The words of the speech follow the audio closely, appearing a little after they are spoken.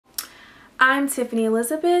I'm Tiffany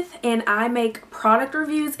Elizabeth and I make product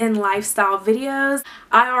reviews and lifestyle videos.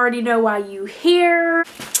 I already know why you here.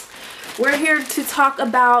 We're here to talk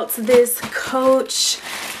about this Coach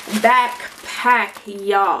backpack,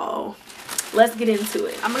 y'all. Let's get into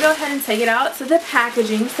it. I'm gonna go ahead and take it out to the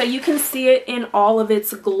packaging so you can see it in all of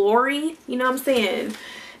its glory. You know what I'm saying?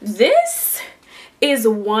 This is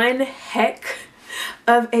one heck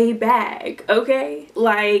of a bag, okay?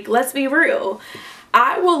 Like, let's be real.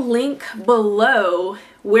 I will link below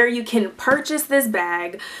where you can purchase this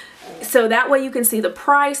bag so that way you can see the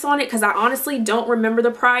price on it, because I honestly don't remember the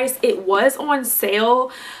price. It was on sale.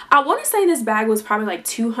 I want to say this bag was probably like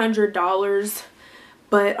 $200,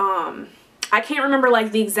 but I can't remember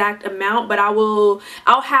like the exact amount, but I'll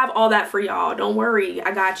have all that for y'all. Don't worry,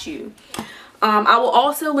 I got you. I will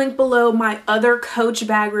also link below my other Coach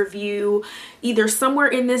bag review, either somewhere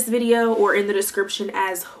in this video or in the description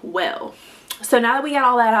as well. So now that we got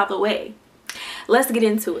all that out of the way, let's get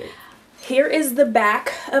into it. Here is the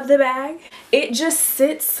back of the bag. It just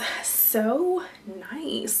sits so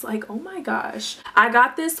nice. Like, oh my gosh. I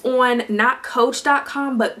got this on not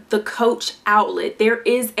Coach.com, but the Coach outlet. There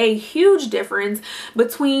is a huge difference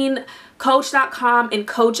between Coach.com and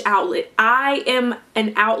Coach outlet. I am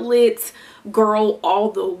an outlet girl all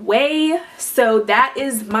the way, so that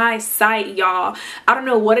is my site, y'all. I don't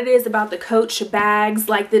know what it is about the Coach bags,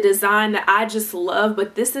 like the design, that I just love,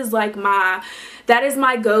 but this is like that is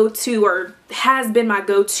my go-to, or has been my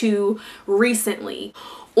go-to recently.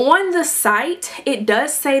 On the site, it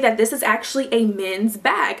does say that this is actually a men's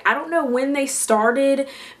bag. I don't know when they started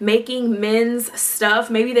making men's stuff.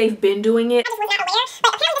 Maybe they've been doing it. I was not aware,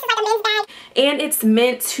 but apparently this is like a men's bag. And it's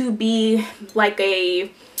meant to be like a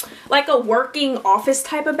working office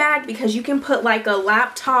type of bag, because you can put like a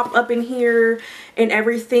laptop up in here and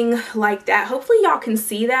everything like that. Hopefully y'all can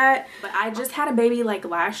see that. But I just had a baby like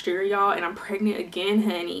last year, y'all, and I'm pregnant again,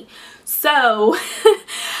 honey. So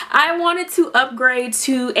I wanted to upgrade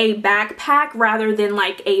to a backpack rather than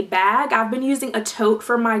like a bag. I've been using a tote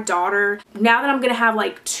for my daughter. Now that I'm gonna have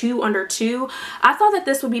like 2 under 2, I thought that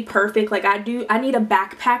this would be perfect. Like I need a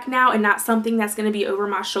backpack now and not something that's gonna be over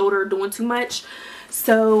my shoulder doing too much.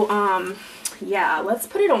 So yeah, let's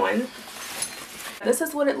put it on. This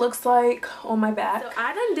is what it looks like on my back. So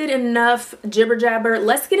I done did enough jibber jabber.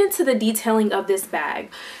 Let's get into the detailing of this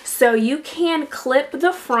bag. So you can clip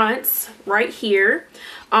the fronts right here.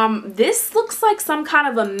 This looks like some kind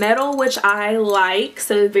of a metal, which I like.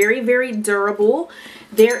 So very, very durable.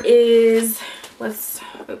 There is, let's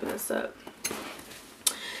open this up.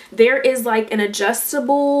 There is like an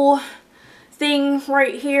adjustable thing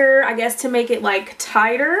right here, I guess, to make it like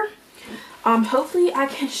tighter. Hopefully I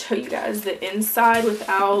can show you guys the inside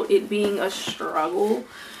without it being a struggle.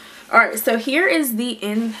 Alright, so here is the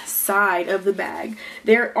inside of the bag.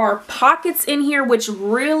 There are pockets in here, which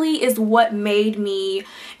really is what made me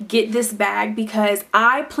get this bag, because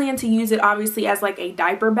I plan to use it obviously as like a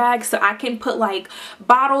diaper bag, so I can put like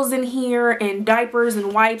bottles in here and diapers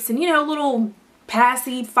and wipes and, you know, little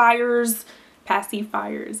pacifiers,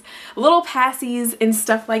 little passies and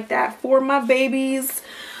stuff like that for my babies.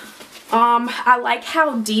 I like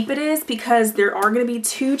how deep it is, because there are going to be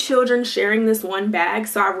 2 children sharing this one bag,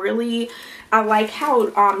 so I like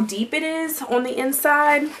how deep it is on the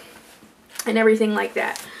inside and everything like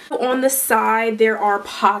that. On the side there are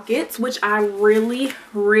pockets, which I really,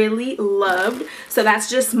 really loved. So that's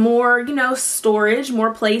just more, you know, storage,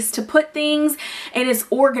 more place to put things, and it's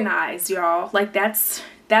organized, y'all. Like that's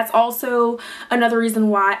also another reason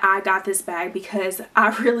why I got this bag, because I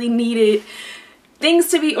really needed things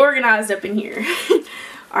to be organized up in here.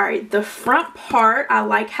 Alright, the front part, I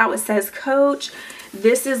like how it says Coach.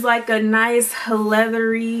 This is like a nice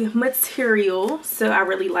leathery material, so I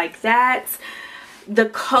really like that. The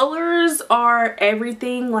colors are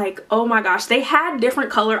everything. Like, oh my gosh, they had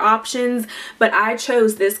different color options, but I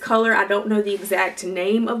chose this color. I don't know the exact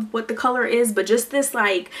name of what the color is, but just this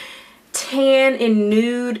like tan and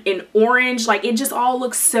nude and orange, like it just all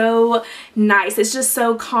looks so nice. It's just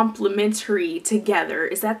so complementary together.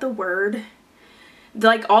 Is that the word?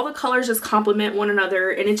 Like all the colors just complement one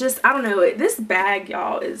another, and it just, I don't know, this bag,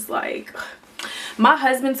 y'all, is like, my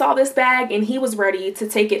husband saw this bag and he was ready to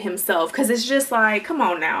take it himself, because it's just like, come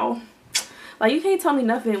on now, like you can't tell me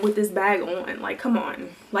nothing with this bag on. Like, come on,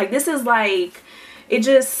 like this is like, it's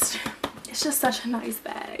just such a nice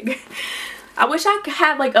bag. I wish I could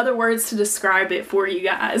have like other words to describe it for you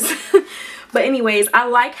guys. But anyways, I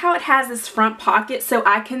like how it has this front pocket, so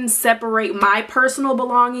I can separate my personal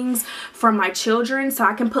belongings from my children. So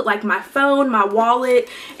I can put like my phone, my wallet,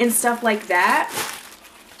 and stuff like that.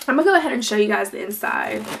 I'm gonna go ahead and show you guys the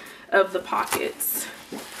inside of the pockets.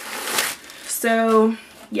 So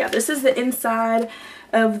yeah, this is the inside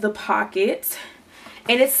of the pocket,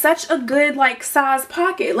 and it's such a good like size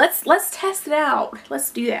pocket. Let's test it out.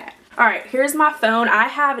 Let's do that. All right, here's my phone. I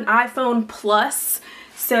have an iPhone Plus,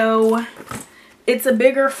 so it's a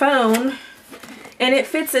bigger phone, and it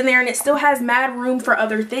fits in there, and it still has mad room for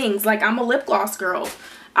other things. Like, I'm a lip gloss girl.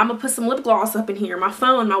 I'm gonna put some lip gloss up in here, my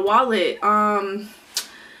phone, my wallet,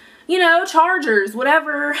 you know, chargers,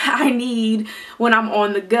 whatever I need when I'm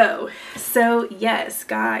on the go. So yes,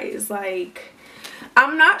 guys, like,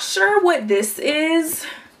 I'm not sure what this is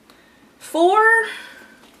for.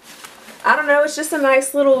 I don't know, it's just a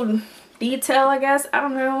nice little detail, I guess. I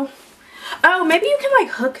don't know. Oh, maybe you can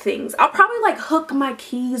like hook things. I'll probably like hook my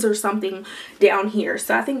keys or something down here.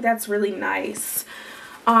 So I think that's really nice.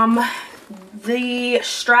 The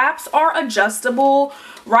straps are adjustable.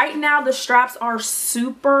 Right now the straps are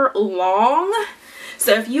super long.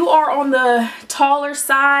 So if you are on the taller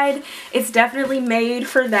side, it's definitely made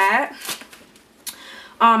for that.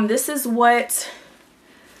 This is what,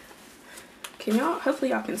 can y'all,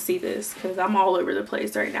 hopefully y'all can see this because I'm all over the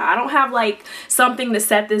place right now. I don't have like something to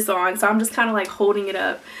set this on, so I'm just kind of like holding it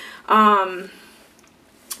up. I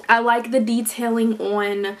like the detailing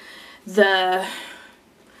on the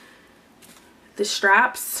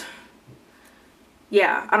straps.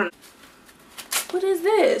 Yeah, I don't know. What is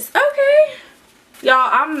this? Okay.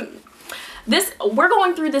 Y'all, we're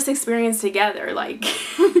going through this experience together, like.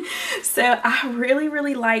 So I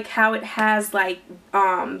really like how it has like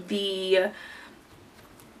the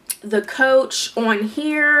coach on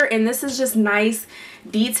here, and this is just nice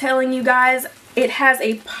detailing, you guys. It has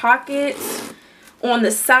a pocket on the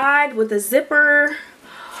side with a zipper.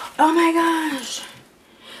 Oh my gosh,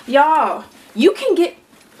 y'all, you can get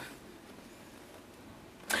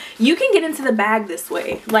into the bag this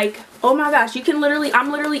way. Like, oh my gosh, you can literally,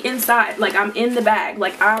 I'm literally inside, like I'm in the bag,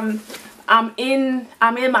 like I'm in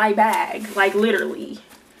my bag, like literally.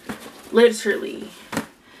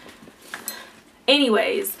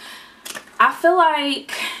 Anyways, I feel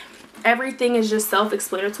like everything is just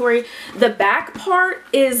self-explanatory. The back part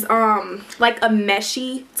is like a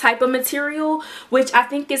meshy type of material, which I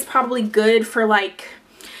think is probably good for like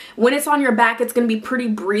when it's on your back. It's gonna be pretty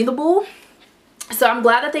breathable. So I'm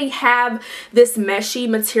glad that they have this meshy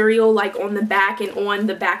material like on the back and on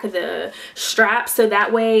the back of the strap, so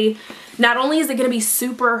that way not only is it going to be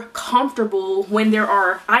super comfortable when there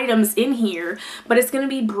are items in here, but it's going to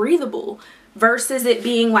be breathable versus it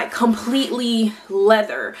being like completely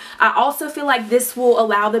leather. I also feel like this will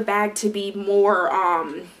allow the bag to be more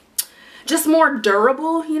just more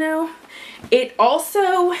durable, you know. It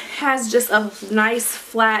also has just a nice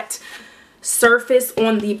flat surface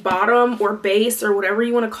on the bottom or base or whatever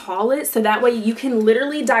you want to call it, so that way you can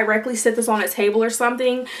literally directly sit this on a table or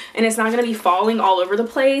something and it's not going to be falling all over the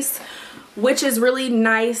place, which is really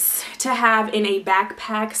nice to have in a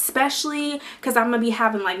backpack, especially because I'm gonna be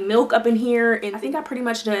having like milk up in here, and I think I pretty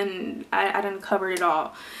much done covered it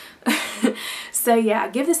all. So yeah,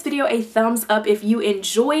 give this video a thumbs up if you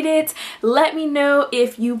enjoyed it. Let me know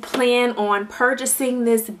if you plan on purchasing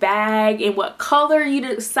this bag and what color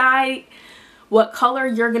you're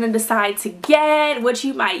gonna decide to get, what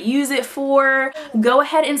you might use it for. Go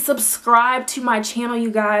ahead and subscribe to my channel,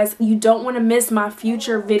 you guys. You don't want to miss my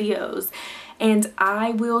future videos, and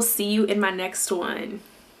I will see you in my next one.